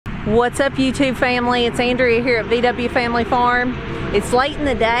What's up, YouTube family? It's Andrea here at VW Family Farm. It's late in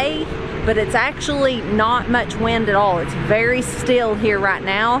the day, but it's actually not much wind at all. It's very still here right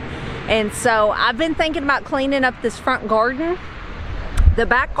now. And so I've been thinking about cleaning up this front garden. The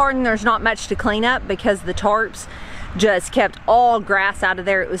back garden, there's not much to clean up because the tarps just kept all grass out of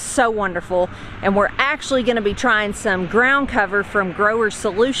there. It was so wonderful. And we're actually going to be trying some ground cover from Grower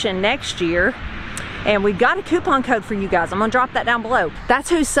Solution next year. And we've got a coupon code for you guys. I'm gonna drop that down below.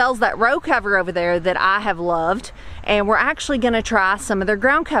 That's who sells that row cover over there that I have loved. And we're actually gonna try some of their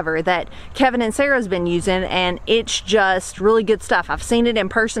ground cover that Kevin and Sarah's been using, and it's just really good stuff. I've seen it in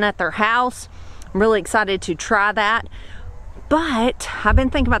person at their house. I'm really excited to try that. But I've been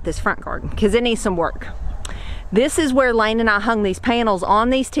thinking about this front garden because it needs some work. This is where Lane and I hung these panels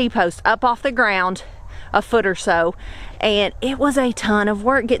on these T-posts up off the ground a foot or so. And it was a ton of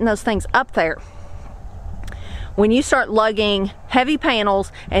work getting those things up there. When you start lugging heavy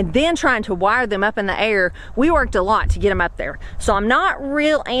panels and then trying to wire them up in the air, we worked a lot to get them up there. So I'm not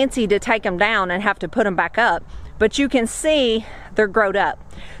real antsy to take them down and have to put them back up, but you can see they're growed up.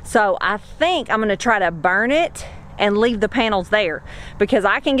 So I think I'm gonna try to burn it and leave the panels there because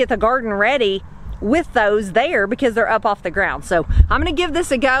I can get the garden ready with those there because they're up off the ground. So I'm gonna give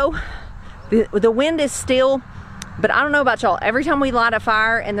this a go. The wind is still, but I don't know about y'all. Every time we light a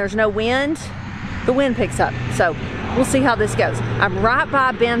fire and there's no wind, the wind picks up. So we'll see how this goes. I'm right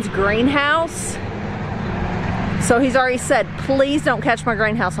by Ben's greenhouse. So he's already said, please don't catch my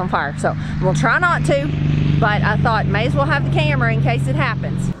greenhouse on fire. So we'll try not to, but I thought may as well have the camera in case it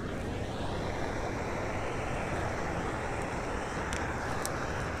happens.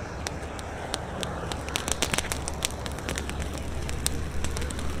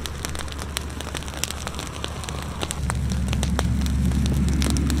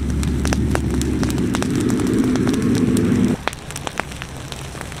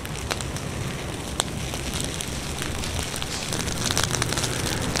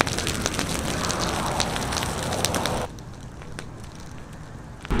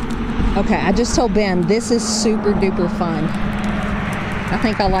 Okay, I just told Ben this is super duper fun. I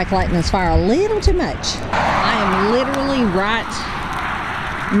think I like lighting this fire a little too much. I am literally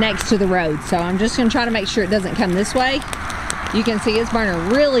right next to the road, so I'm just gonna try to make sure it doesn't come this way. You can see it's burning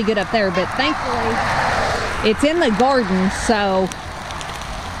really good up there, but thankfully it's in the garden, so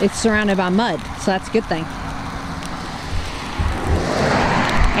it's surrounded by mud, so that's a good thing.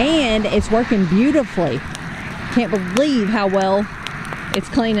 And it's working beautifully. Can't believe how well it's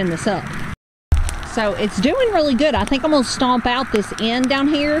cleaning this up. So it's doing really good. I think I'm gonna stomp out this end down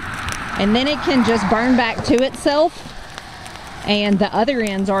here and then it can just burn back to itself. And the other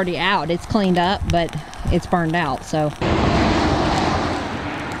end's already out. It's cleaned up, but it's burned out, so.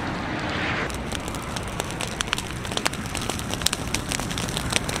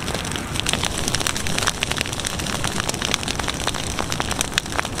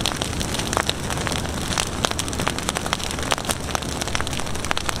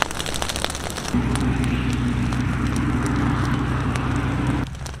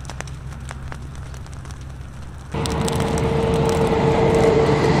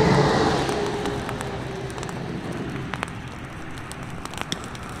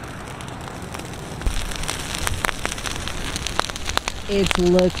 It's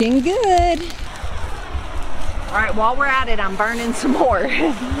looking good. All right, while we're at it, I'm burning some more.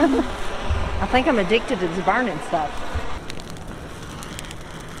 I think I'm addicted to this burning stuff.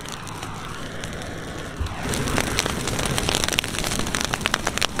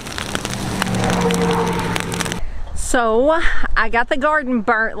 So I got the garden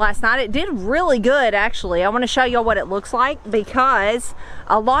burnt last night. It did really good, actually. I want to show y'all what it looks like because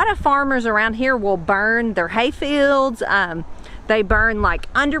a lot of farmers around here will burn their hay fields. They burn like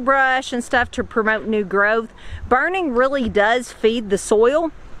underbrush and stuff to promote new growth. Burning really does feed the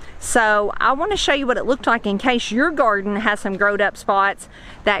soil. So I want to show you what it looked like in case your garden has some growed up spots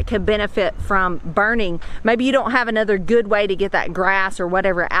that could benefit from burning. Maybe you don't have another good way to get that grass or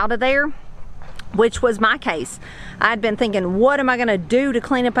whatever out of there, which was my case. I'd been thinking, what am I gonna do to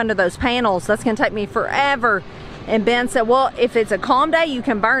clean up under those panels? That's gonna take me forever. And Ben said, well, if it's a calm day, you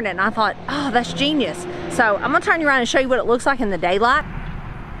can burn it. And I thought, oh, that's genius. So I'm gonna turn you around and show you what it looks like in the daylight.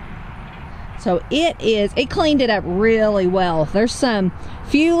 So it cleaned it up really well. There's some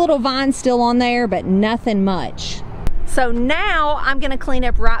few little vines still on there, but nothing much. So now I'm gonna clean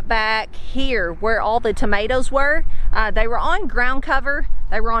up right back here where all the tomatoes were. They were on ground cover,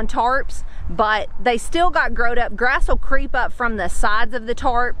 they were on tarps, but they still got growed up. Grass will creep up from the sides of the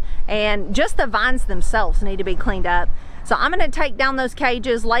tarp, and just the vines themselves need to be cleaned up. So I'm gonna take down those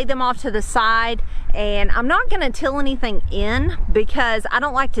cages, lay them off to the side, and I'm not gonna till anything in because I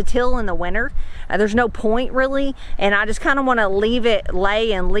don't like to till in the winter. There's no point really, and I just kind of want to leave it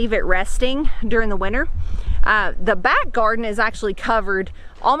lay and leave it resting during the winter. The back garden is actually covered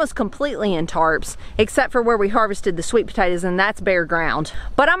almost completely in tarps, except for where we harvested the sweet potatoes, and that's bare ground.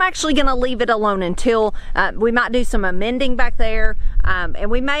 But I'm actually gonna leave it alone until we might do some amending back there, and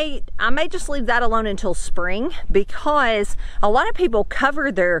I may just leave that alone until spring, because a lot of people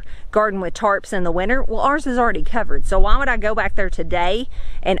cover their garden with tarps in the winter. Well, ours is already covered, so why would I go back there today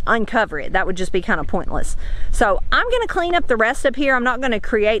and uncover it? That would just be kind of pointless. So I'm gonna clean up the rest up here. I'm not gonna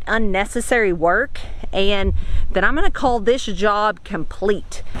create unnecessary work, and then I'm gonna call this job complete.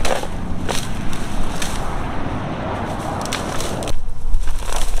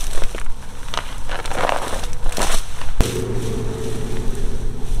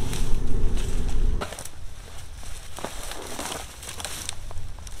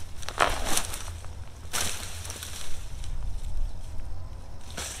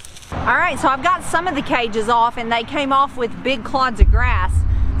 All right, so I've got some of the cages off, and they came off with big clods of grass.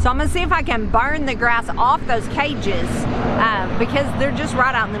 So I'm gonna see if I can burn the grass off those cages because they're just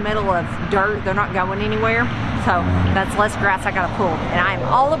right out in the middle of dirt. They're not going anywhere. So that's less grass I gotta pull. And I am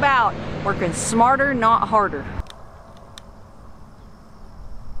all about working smarter, not harder.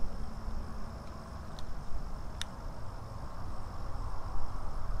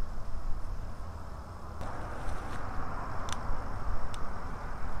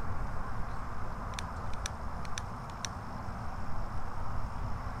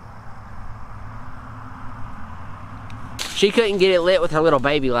 She couldn't get it lit with her little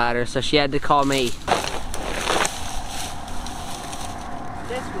baby lighter, so she had to call me.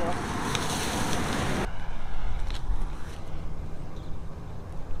 This will.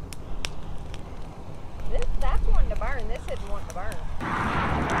 That's one to burn. This isn't one to burn.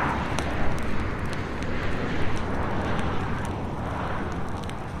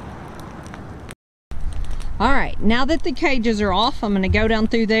 All right, now that the cages are off, I'm gonna go down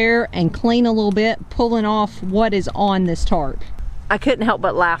through there and clean a little bit, pulling off what is on this tarp. I couldn't help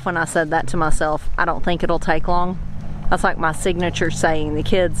but laugh when I said that to myself. I don't think it'll take long. That's like my signature saying. The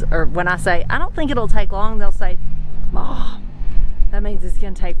kids, or when I say, I don't think it'll take long, they'll say, Mom, that means it's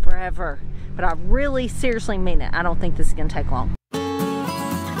gonna take forever. But I really seriously mean it. I don't think this is gonna take long.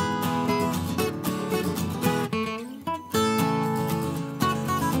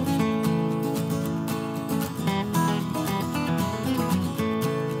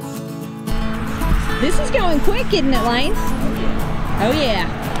 This is going quick, isn't it, Lane? Oh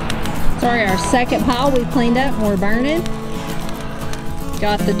yeah. Sorry, our second pile we cleaned up and we're burning.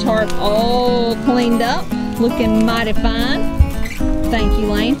 Got the tarp all cleaned up, looking mighty fine. Thank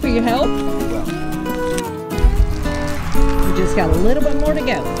you, Lane, for your help. We just got a little bit more to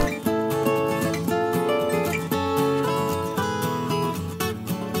go.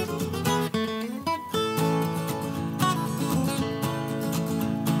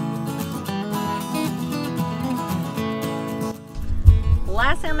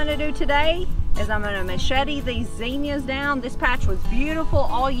 Last thing I'm going to do today is I'm going to machete these zinnias down. This patch was beautiful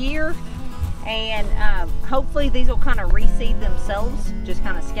all year, and hopefully these will kind of reseed themselves, just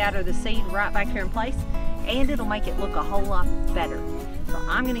kind of scatter the seed right back here in place, and it'll make it look a whole lot better. So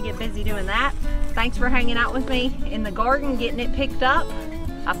I'm going to get busy doing that. Thanks for hanging out with me in the garden, getting it picked up.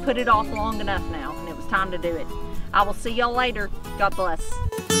 I've put it off long enough now, and it was time to do it. I will see y'all later. God bless.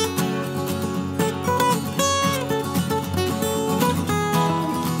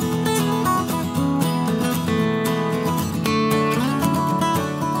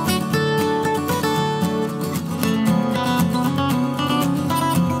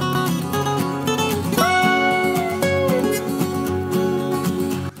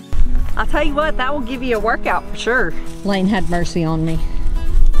 I'll tell you what, that will give you a workout for sure. Lane had mercy on me.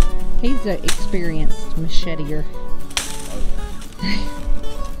 He's an experienced macheteer.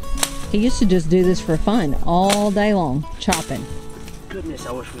 He used to just do this for fun all day long, chopping. Goodness,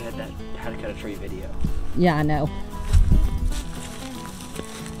 I wish we had that how to cut a tree video. Yeah, I know.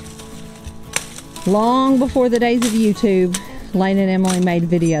 Long before the days of YouTube, Lane and Emily made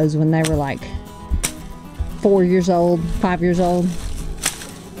videos when they were like 4 years old, 5 years old.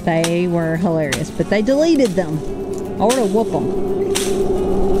 They were hilarious, but they deleted them. I ought to whoop them.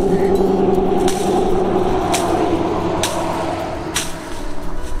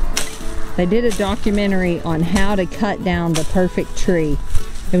 They did a documentary on how to cut down the perfect tree.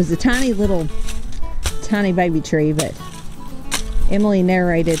 It was a tiny baby tree, but Emily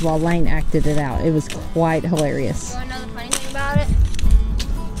narrated while Lane acted it out. It was quite hilarious. You want to know the funny thing about it?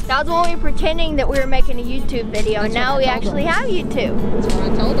 That was when we were pretending that we were making a YouTube video, and now we actually have YouTube. That's what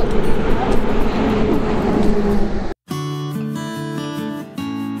I told them.